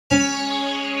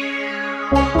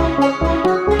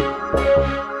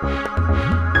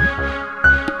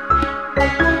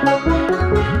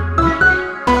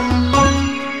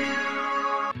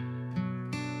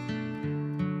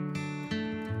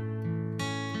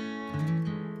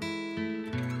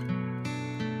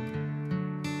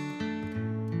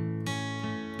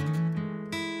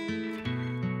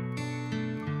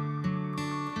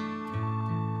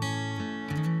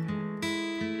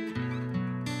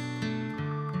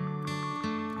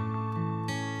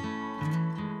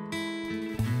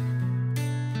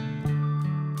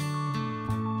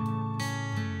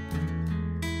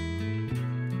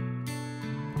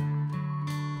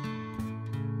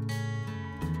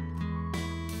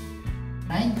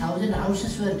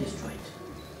Houses were destroyed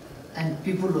and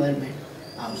people were made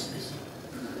houseless.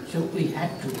 So we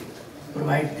had to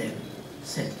provide them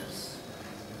shelters.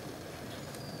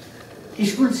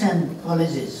 Schools and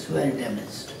colleges were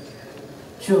damaged.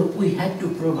 So we had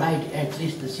to provide at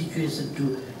least the situation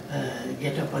to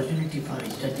get opportunity for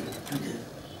study to the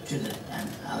children and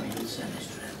our youths and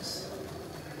students.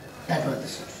 That was the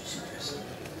situation.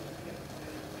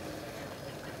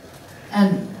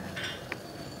 And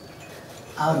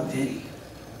our very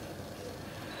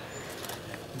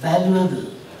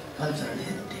valuable cultural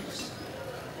heritage,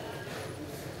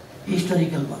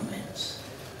 historical monuments,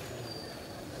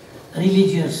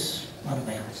 religious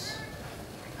monuments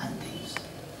and things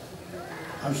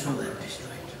also were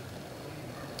destroyed.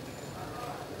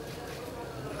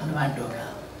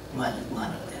 Hanumandoka was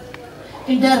one of them.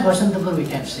 Entire Basantapur we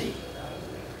can say,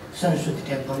 Saraswati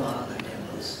temple or other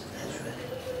temples as well.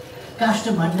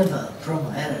 Kashta Mandapa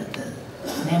from where the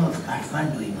name of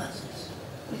Kathmandu emerges,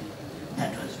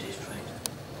 that was destroyed.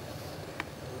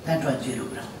 That was zero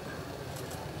ground.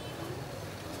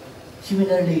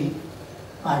 Similarly,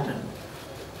 Patan,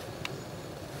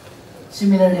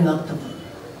 similarly Bhaktapur,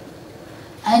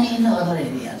 and in other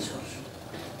areas also.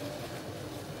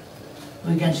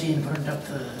 We can see in front of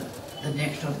the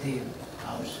next of the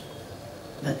house,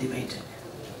 Gaddi Baithak.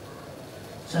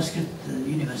 Sanskrit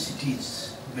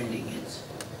university's building is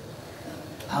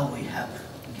how we have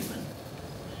given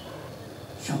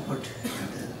support to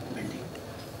the building.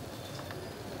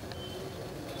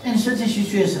 In such a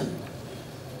situation,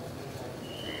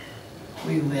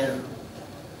 we were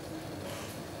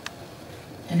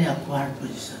in an awkward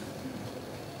position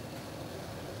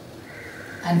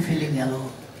and feeling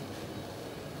alone,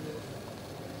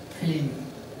 feeling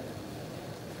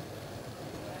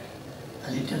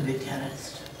a little bit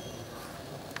harassed.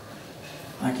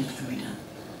 What is to be done?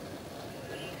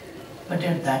 But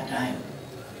at that time,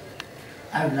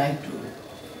 I would like to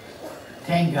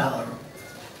thank our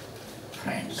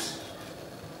friends.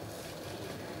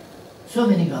 So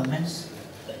many governments,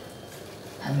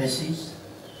 embassies,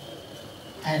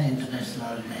 and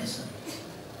international organizations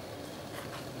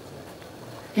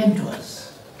came to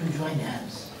us to join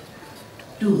hands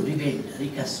to rebuild,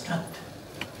 reconstruct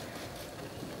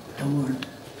the old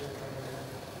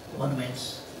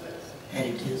monuments,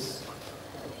 heritage,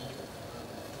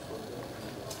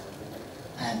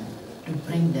 and to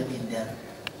bring them in their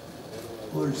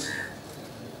old shape.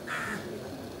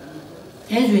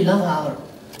 As we love our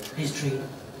history,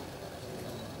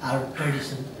 our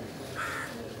tradition,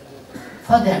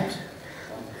 for that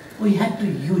we had to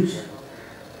use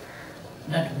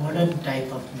not modern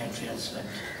type of materials, but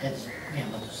as we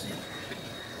have to say,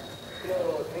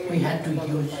 we had to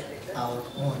use our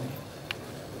own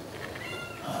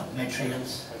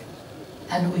materials,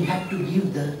 and we had to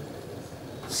give the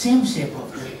same shape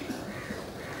of the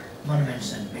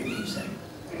monuments and buildings and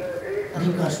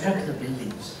reconstruct the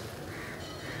buildings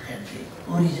at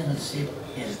the original shape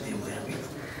as they were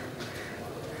before.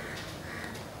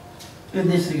 In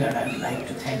this regard, I would like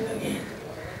to thank again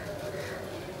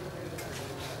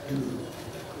to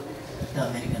the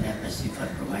American Embassy for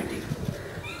providing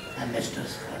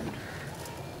Ambassador's Fund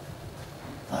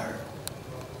for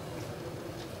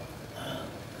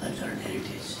cultural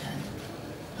heritage and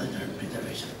cultural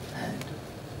preservation and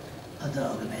other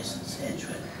organizations as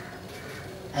well,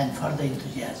 and for the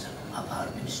enthusiasm of our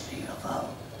ministry, of our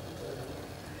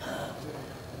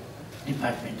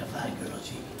Department of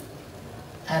Archaeology,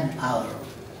 and our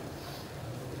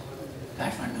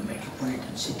Kathmandu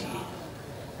Metropolitan City,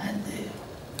 and the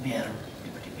mayor,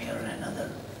 deputy mayor, and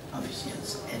other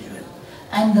officials as well,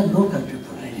 and the local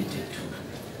people related to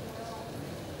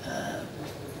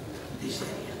this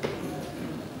area.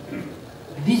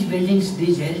 These buildings,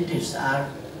 these heritages are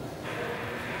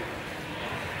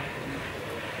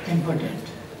important,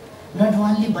 not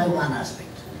only by one aspect,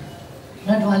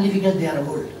 not only because they are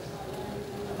old,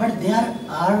 but there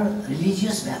are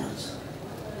religious values,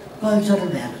 cultural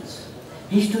values,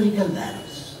 historical values,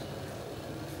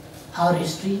 our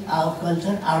history, our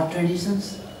culture, our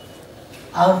traditions,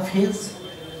 our faiths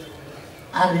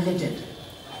are related.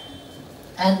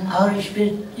 And our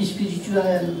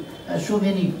spiritual, so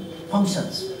many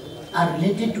functions are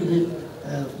related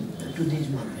to these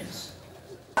monuments.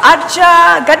 आज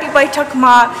गड्डी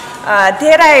बैठकमा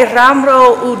धेरै राम्रो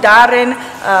उदाहरण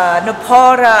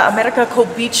नेपाल र अमेरिकाको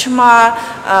बीचमा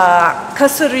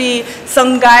कसरी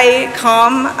सँगै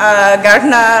काम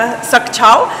गर्न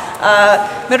सक्छौँ।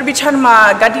 मेरो विचारमा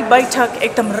गड्डी बैठक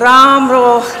एकदम राम्रो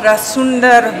र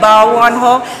सुन्दर भवन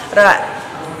हो र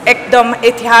एकदम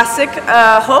ऐतिहासिक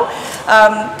हो।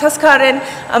 त्यसकारण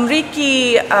अमेरिकी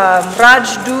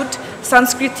राजदूत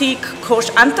सांस्कृतिक कोष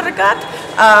अन्तर्गत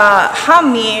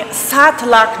हामी $7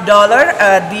 लाख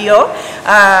दियो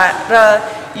र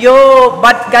यो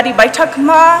गड्डी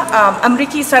बैठकमा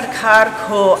अमेरिकी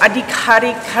सरकारको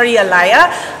आधिकारिक कार्यालय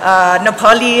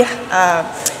नेपाली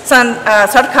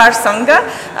सरकारसँग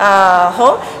हो।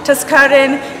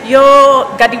 त्यसकारण यो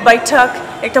गड्डी बैठक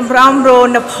एकदम राम्रो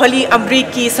नेपाली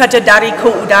अमेरिकी साझेदारीको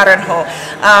उदाहरण हो।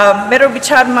 मेरो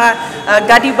विचारमा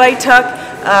गड्डी बैठक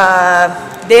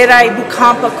धेरै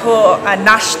भूकम्पको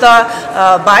नष्ट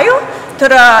भयो,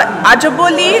 तर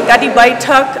आजभोलि गड्डी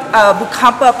बैठक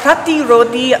भूकम्प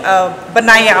प्रतिरोधी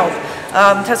बनायो।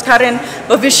 त्यसकारण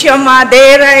भविष्यमा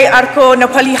धेरै अर्को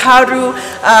नेपालीहरू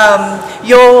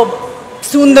यो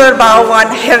सुन्दर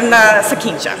भवन हेर्न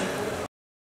सकिन्छ।